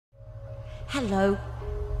Hello,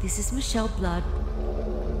 this is Michelle Blood,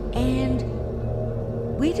 and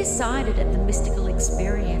we decided at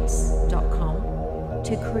themysticalexperience.com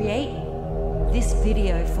to create this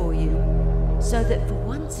video for you so that for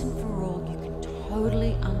once and for all you can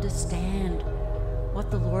totally understand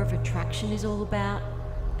what the law of attraction is all about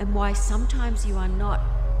and why sometimes you are not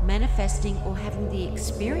manifesting or having the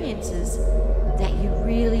experiences that you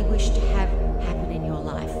really wish to have happen in your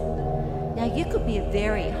life. Now, you could be a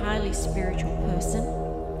very highly spiritual person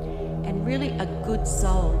and really a good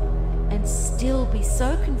soul and still be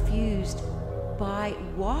so confused by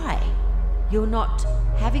why you're not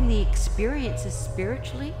having the experiences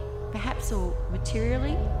spiritually, perhaps, or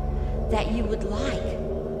materially that you would like.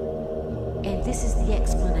 And this is the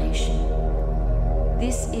explanation.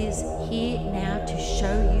 This is here now to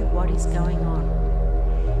show you what is going on.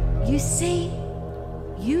 You see,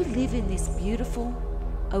 you live in this beautiful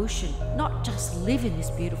ocean, not just live in this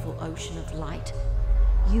beautiful ocean of light.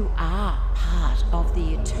 You are part of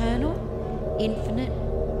the eternal, infinite,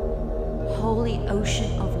 holy ocean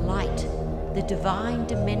of light, the divine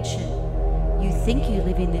dimension. You think you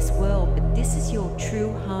live in this world, but this is your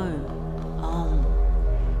true home.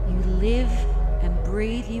 You live and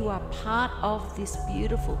breathe. You are part of this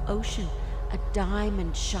beautiful ocean, a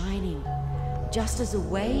diamond shining. Just as a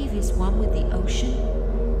wave is one with the ocean,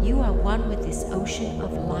 you are one with this ocean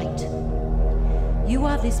of light. You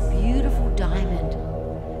are this beautiful diamond.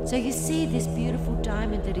 So you see this beautiful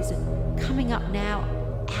diamond that is coming up now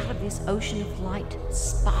out of this ocean of light,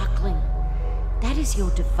 sparkling. That is your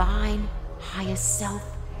divine higher self.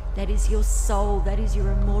 That is your soul. That is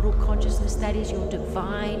your immortal consciousness. That is your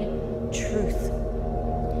divine truth.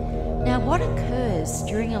 Now, what occurs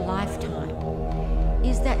during a lifetime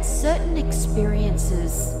is that certain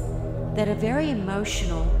experiences that are very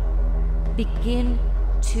emotional begin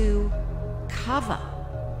to cover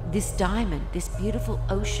this diamond, this beautiful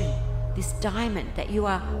ocean, this diamond that you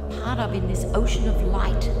are part of in this ocean of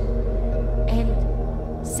light. And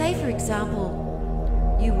say, for example,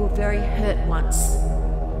 you were very hurt once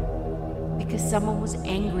because someone was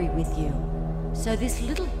angry with you. So this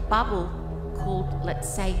little bubble called, let's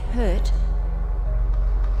say, hurt,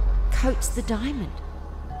 coats the diamond.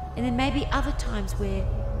 And then maybe other times where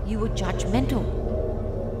you were judgmental,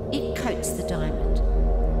 it coats the diamond.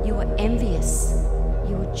 You were envious,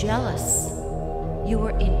 you were jealous, you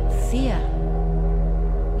were in fear,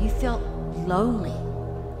 you felt lonely,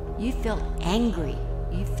 you felt angry,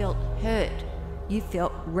 you felt hurt, you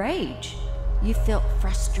felt rage, you felt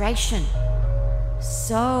frustration.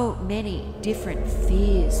 So many different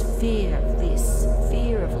fears, fear of this,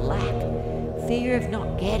 fear of lack, fear of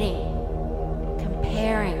not getting,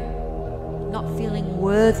 comparing, not feeling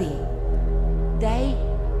worthy. They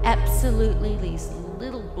absolutely, these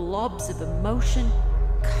little blobs of emotion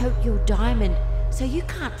coat your diamond so you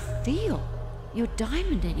can't feel your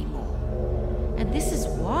diamond anymore. And this is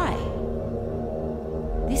why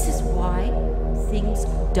things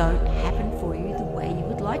don't happen for you the way you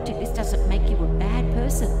would like to. This doesn't make you a bad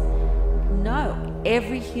person. No,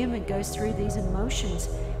 every human goes through these emotions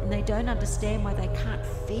and they don't understand why they can't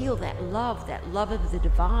feel that love of the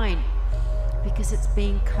divine, because it's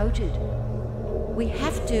being coated. We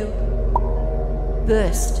have to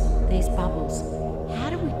burst these bubbles. How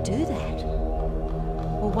do we do that?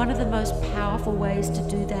 Well, one of the most powerful ways to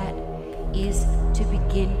do that is to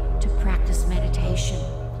begin to practice meditation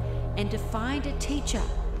and to find a teacher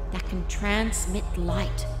that can transmit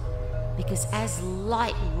light. Because as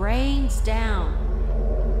light rains down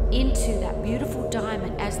into that beautiful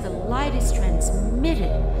diamond, as the light is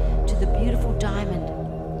transmitted to the beautiful diamond,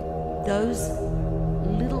 those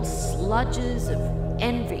little sludges of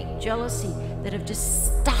envy, jealousy that have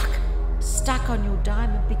just stuck on your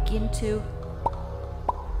diamond begin to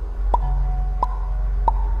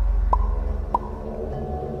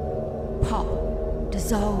pop,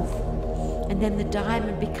 dissolve, and then the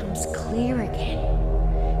diamond becomes clear again,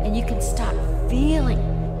 and you can start feeling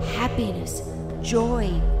happiness,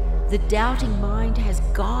 joy. The doubting mind has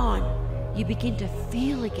gone. You begin to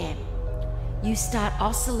feel again. You start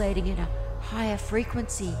oscillating at a higher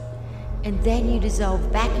frequency, and then you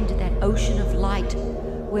dissolve back into that ocean of light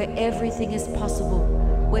where everything is possible,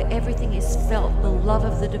 where everything is felt, the love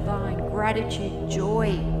of the divine, gratitude,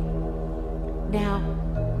 joy. Now,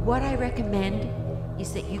 what I recommend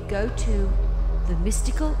is that you go to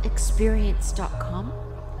themysticalexperience.com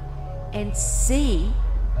and see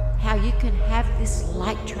how you can have this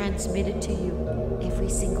light transmitted to you every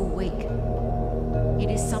single week. It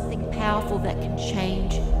is something powerful that can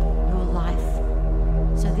change your life.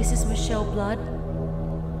 So this is Michelle Blood.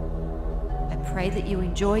 I pray that you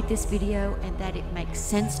enjoyed this video and that it makes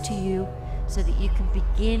sense to you so that you can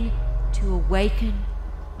begin to awaken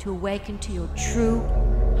to your true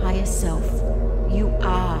higher self. You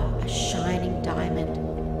are a shining diamond.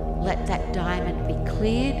 Let that diamond be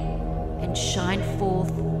cleared and shine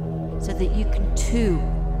forth so that you can too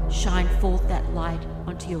shine forth that light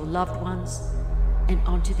onto your loved ones and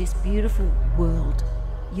onto this beautiful world.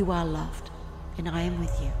 You are loved, and I am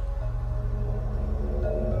with you.